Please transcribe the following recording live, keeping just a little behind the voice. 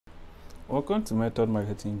Welcome to Method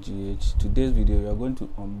Marketing GH. Today's video we are going to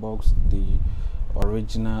unbox the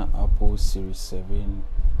original Apple Series 7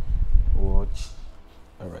 watch.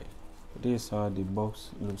 Alright, this is how the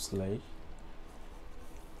box looks like,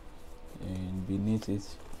 and beneath it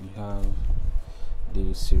we have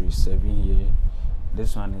the Series 7 here.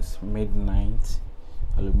 This one is midnight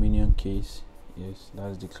aluminum case. Yes,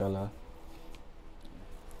 that's the color.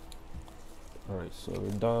 Alright, so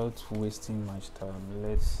without wasting much time,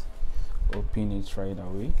 let's open it right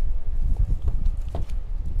away.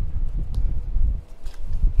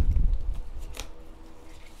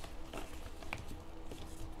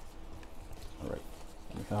 Alright,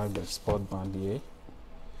 we have the sport band here.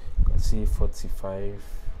 You can see 45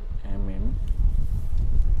 mm.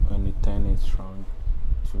 When you turn it round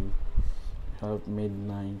to have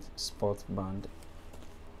midnight sport band.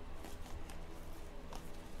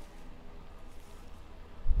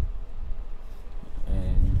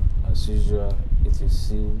 As usual, it is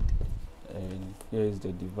sealed, and here is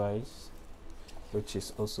the device, which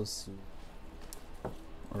is also sealed.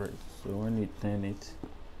 Alright, so when you turn it,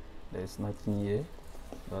 there's nothing here,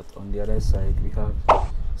 but on the other side we have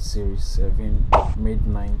Series 7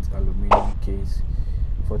 midnight aluminum case,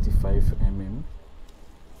 45 mm.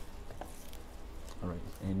 Alright,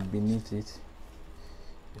 and beneath it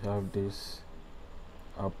you have this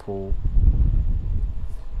Apple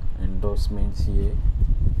endorsement here,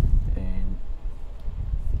 and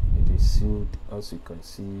it is sealed. As you can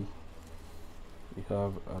see, we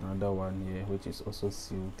have another one here which is also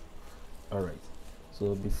sealed. Alright,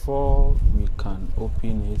 so before we can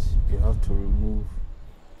open it, you have to remove.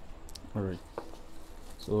 Alright,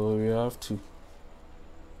 so we have to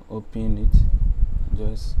open it.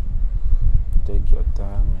 Just take your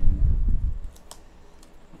time and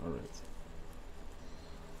alright.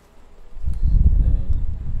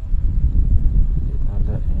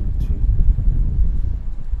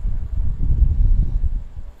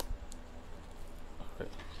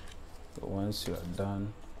 Once you are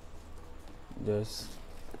done, just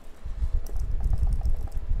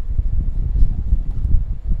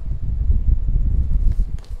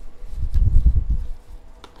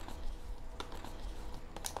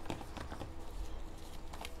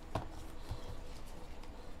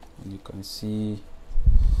you can see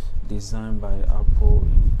designed by Apple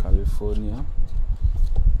in California,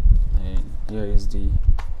 and here is the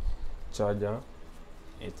charger.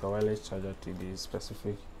 It's a wireless charger to the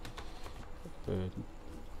specific.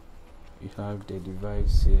 You have the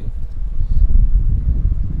device here.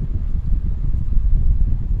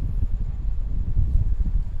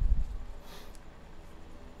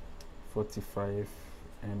 .45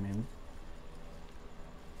 mm.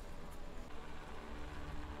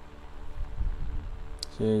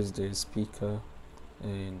 Here is the speaker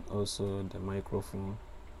and also the microphone,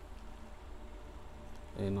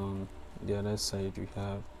 and on the other side we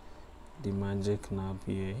have the magic knob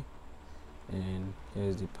here, and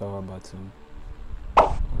here's the power button.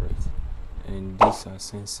 Alright, and these are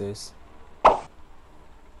sensors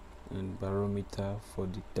and barometer for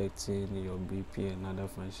detecting your BP and other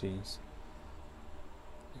functions.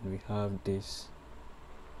 And we have this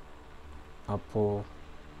Apple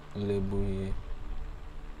label here,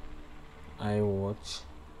 iWatch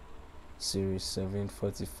Series 7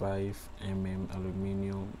 45 mm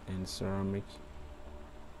aluminum and ceramic.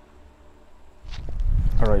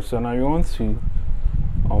 Alright, so now you want to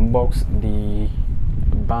unbox the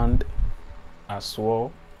band as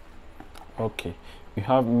well. Okay, we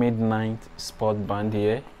have midnight sport band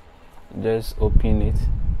here. Just open it.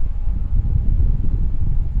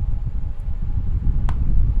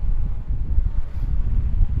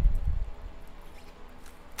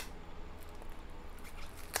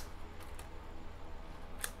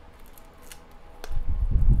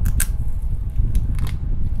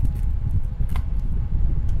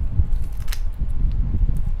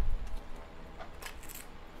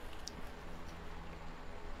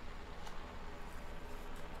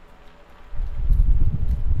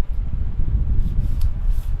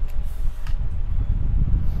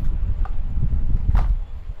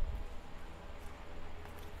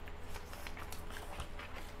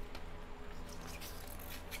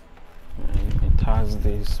 Has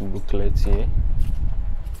this booklet here.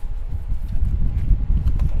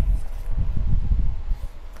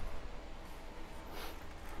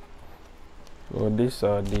 So these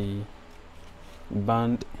are the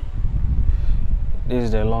band. This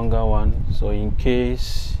is the longer one, so in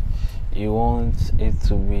case you want it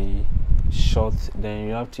to be short, then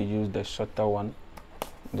you have to use the shorter one,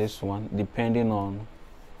 this one, depending on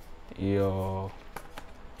your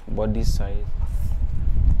body size.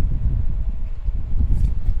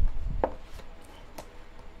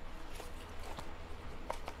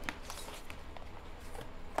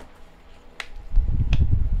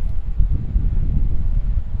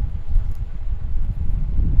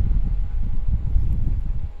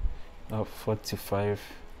 45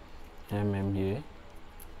 mm here,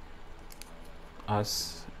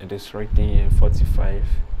 as it is written here 45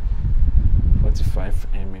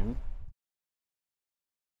 mm.